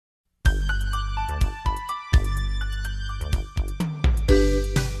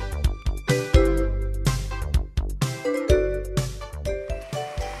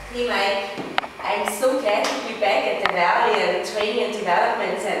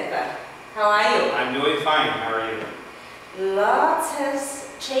Development Center. How are you? I'm doing fine. How are you? Lots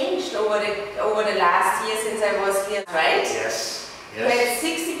has changed over the last year since I was here, right? Yes. You had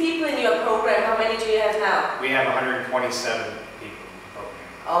 60 people in your program. How many do you have now? We have 127 people in the program.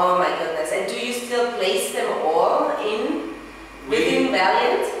 Oh my goodness. And do you still place them all within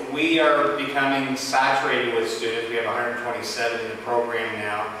Valiant? We are becoming saturated with students. We have 127 in the program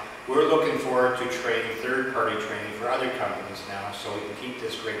now. We're looking forward to training, third-party training for other companies now, so we can keep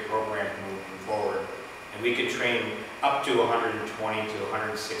this great program moving forward. And we can train up to 120 to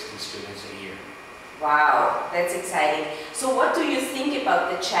 160 students a year. Wow, that's exciting. So what do you think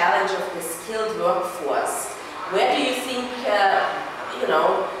about the challenge of the skilled workforce? Where do you think,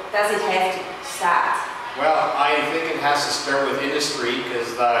 does it have to start? Well, I think it has to start with industry, because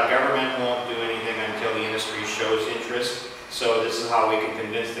the government won't do anything until the industry shows interest. So this is how we can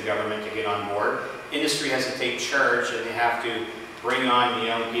convince the government to get on board. Industry has to take charge, and they have to bring on the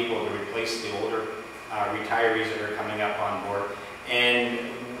young people to replace the older retirees that are coming up on board. And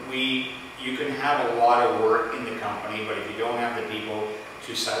you can have a lot of work in the company, but if you don't have the people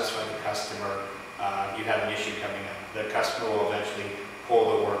to satisfy the customer, you have an issue coming up. The customer will eventually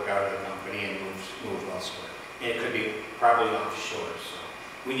pull the work out of the company and move elsewhere. And it could be probably offshore. So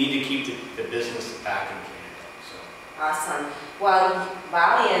we need to keep the business back in Canada. So. Awesome. Well,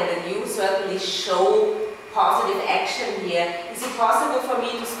 Valiant and you certainly show positive action here. Is it possible for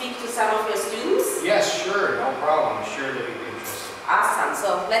me to speak to some of your students? Yes, sure. No problem. I'm sure they'll be interested. Awesome.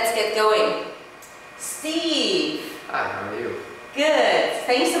 So let's get going. Steve. Hi, how are you? Good.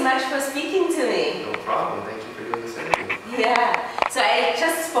 Thanks so much for speaking to me. No problem. Thank you for doing this interview. Yeah. So I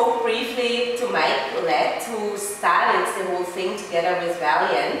just spoke briefly to Mike.Ouellette, who started the whole thing together with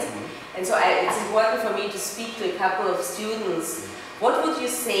Valiant. And so it's important for me to speak to a couple of students. What would you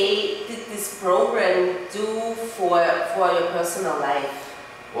say did this program do for your personal life?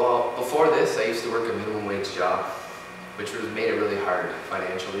 Well, before this, I used to work a minimum wage job, which made it really hard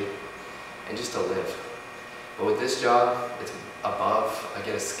financially and just to live. But with this job, it's above. I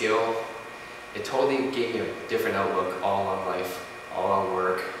get a skill. It totally gave me a different outlook all on life, all on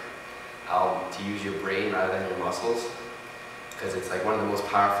work, how to use your brain rather than your muscles. Because it's like one of the most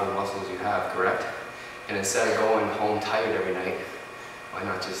powerful muscles you have, correct? And instead of going home tired every night, why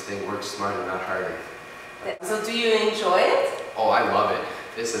not just work smarter, not harder? So do you enjoy it? Oh, I love it.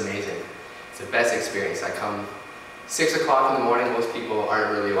 This is amazing. It's the best experience. I come 6 o'clock in the morning, most people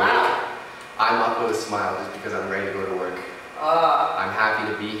aren't really awake. Wow. I'm up with a smile just because I'm ready to go to work. Oh. I'm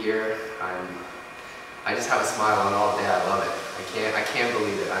happy to be here. I just have a smile on all day. I love it. I can't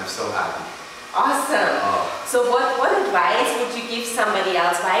believe it. I'm so happy. Awesome. Oh. So what advice would you give somebody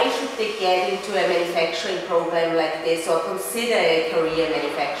else? Why should they get into a manufacturing program like this or consider a career in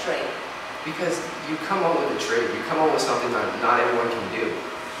manufacturing? Because you come out with a trade. You come out with something that not everyone can do.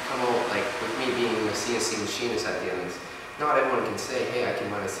 You come out, like with me being a CNC machinist at the end, not everyone can say, hey, I can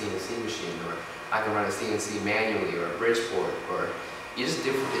run a CNC machine, or I can run a CNC manually, or a Bridgeport, or you just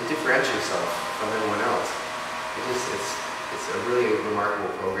differentiate yourself from everyone else. It's a really remarkable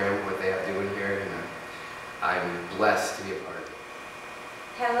program, what they have doing here, and I'm blessed to be a part of it.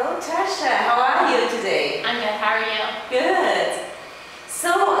 Hello, Tasha. How are you today? I'm good. How are you? Good.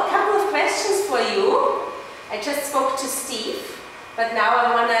 So, a couple of questions for you. I just spoke to Steve, but now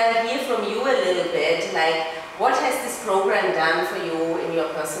I want to hear from you a little bit. Like, what has this program done for you in your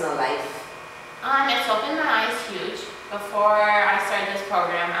personal life? It's opened my eyes huge. Before I started this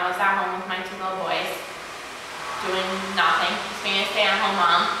program, I was at home with my 2 little boys, doing nothing, just being a stay-at-home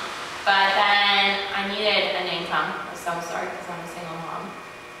mom. But then I needed an income of some sort because I'm a single mom.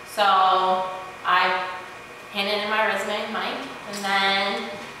 So I handed in my resume to Mike, and then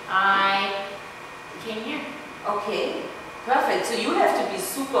I came here. Okay, perfect. So you have to be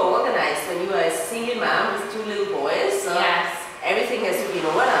super organized when you are a single mom with 2 little boys. So yes. Everything has to be in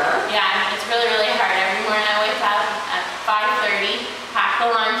order, huh? Yeah, it's really, really hard. Every morning I wake up at 5:30, pack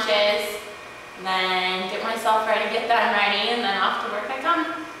the lunches, then get myself ready, get them ready, and then off to work I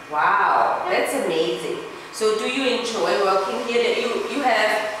come. Wow, that's amazing. So do you enjoy working here? You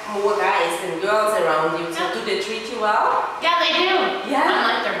have more guys than girls around you, so do they treat you well? Yeah, they do. Yeah.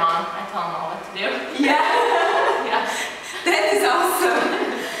 I'm like their mom. I tell them all what to do. Yeah. Yeah. That is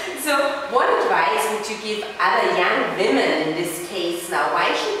awesome. So what advice would you give other young women in this case now? Why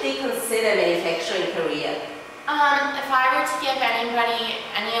should they consider manufacturing career? If I were to give anybody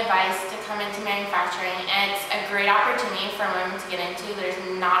any advice to come into manufacturing, it's a great opportunity for women to get into. There's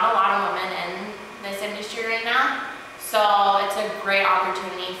not a lot of women in this industry right now, so it's a great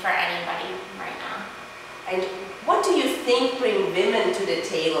opportunity for anybody right now. And what do you think bring women to the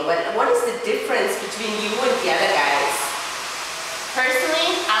table? What is the difference between you and the other guys?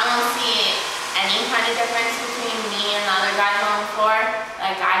 Personally, I don't see any kind of difference between me and the other guys on the floor.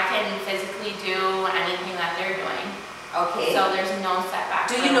 Like, I can physically do anything that they're doing. Okay. So there's no setback.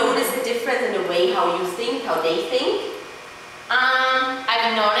 Do you notice a difference in the way how you think, how they think?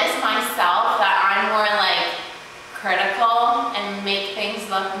 I've noticed myself that I'm more like critical and make things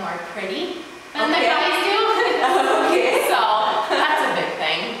look more pretty than the guys do. Okay. So that's a big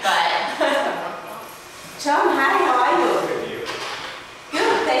thing, but. John, hi, how are you? Good.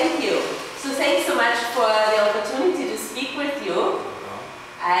 Good, thank you. So thanks so much for the opportunity to speak with you.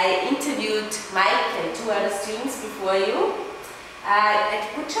 I interviewed Mike and 2 other students before you. I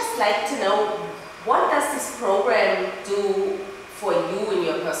would just like to know, what does this program do for you in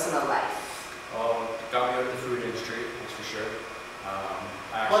your personal life? Well, it got me out of the food industry, that's for sure.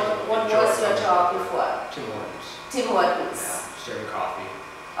 What was your job before? Tim Hortons. Tim Hortons. Yeah, serving coffee.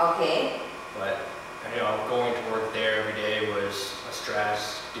 Okay. But, going to work there every day was a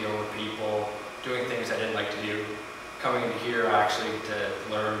stress, dealing with people, doing things I didn't like to do. Coming into here actually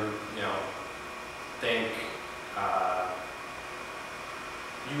to learn, think,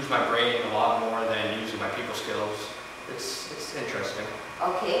 use my brain a lot more than using my people skills. It's interesting.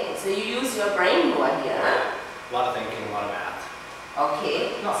 Okay, so you use your brain more here, huh? A lot of thinking, a lot of math.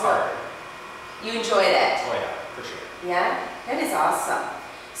 Okay. Not hard. You enjoy that? Oh yeah, for sure. Yeah, that is awesome.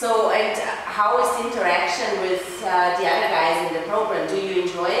 So, and how is the interaction with the other guys in the program? Do you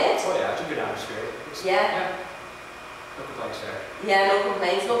enjoy it? Oh yeah, it's a good atmosphere. Yeah? No complaints there. Yeah, no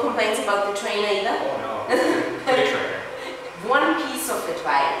complaints. No complaints about the trainer either? Oh no, great trainer. One piece of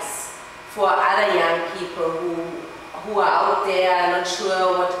advice for other young people who are out there, not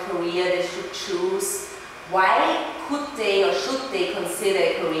sure what career they should choose. Why could they or should they consider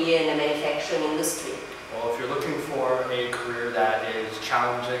a career in the manufacturing industry? Well, if you're looking for a career that is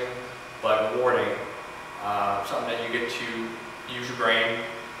challenging but rewarding, something that you get to use your brain,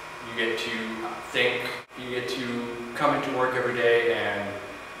 you get to think, you get to come into work every day and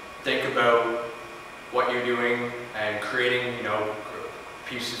think about what you're doing and creating,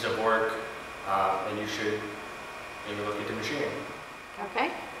 pieces of work, then you should maybe look into machining.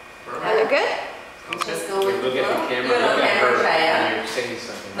 Okay. Perfect. Are you good? Just go with Look the at flow. the camera, You're not look at her, camera shy, and yeah? you're saying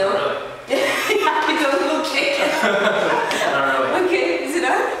something. No. Not really. You don't look it. Not really. Okay, is it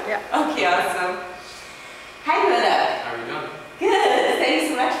on? Yeah. Okay, awesome. Hi, Murdock. How are you doing? Good. Thanks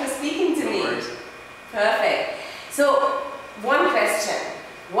so much for speaking to me. No worries. Perfect. So, one question.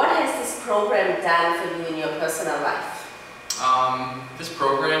 What has this program done for you in your personal life? This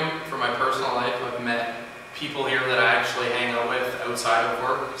program, for my personal life, I've met people here that I actually hang out with outside of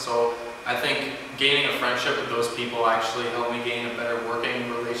work. So I think gaining a friendship with those people actually helped me gain a better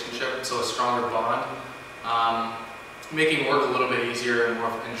working relationship, so a stronger bond. Making work a little bit easier and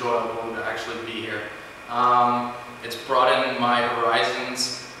more enjoyable to actually be here. It's broadened my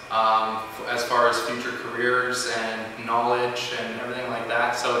horizons as far as future careers and knowledge and everything like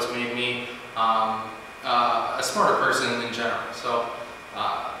that. So it's made me a smarter person in general. So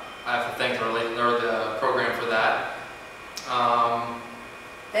I have to thank the program for that.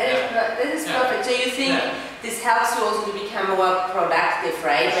 That is Yeah. perfect. So you think Yeah. this helps you also to become more productive,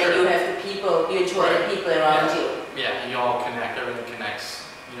 right? For When sure. you have the people, you enjoy the Right. people around Yeah. you. Yeah, you all connect, everything connects,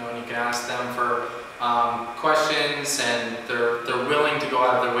 and you can ask them for questions, and they're willing to go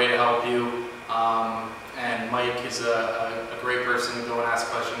out of their way to help you. And Mike is a great person to go and ask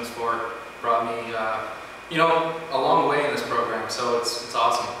questions for. Brought me, a long way in this program, so it's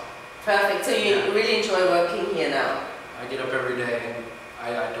awesome. Perfect. So you Yeah. really enjoy working here now. I get up every day, and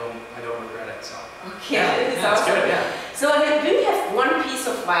I don't regret it. So Okay, yeah, that is it's awesome. good. Yeah. So do you have one piece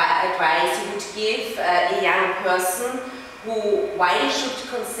of advice you would give a young person why they should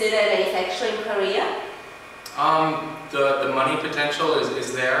consider a manufacturing career? The money potential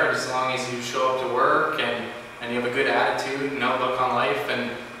is there as long as you show up to work and you have a good attitude and outlook on life,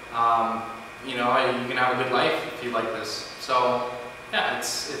 and you can have a good life if you like this. So yeah,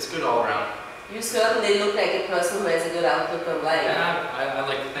 it's good all around. You certainly look like a person who has a good outlook on life. Yeah, I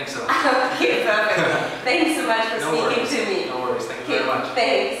like to think so. Okay, perfect. Thanks so much for No speaking worries. to me. No worries. Thank you Okay, very much.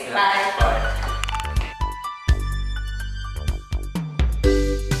 thanks. Yeah. Bye. Bye.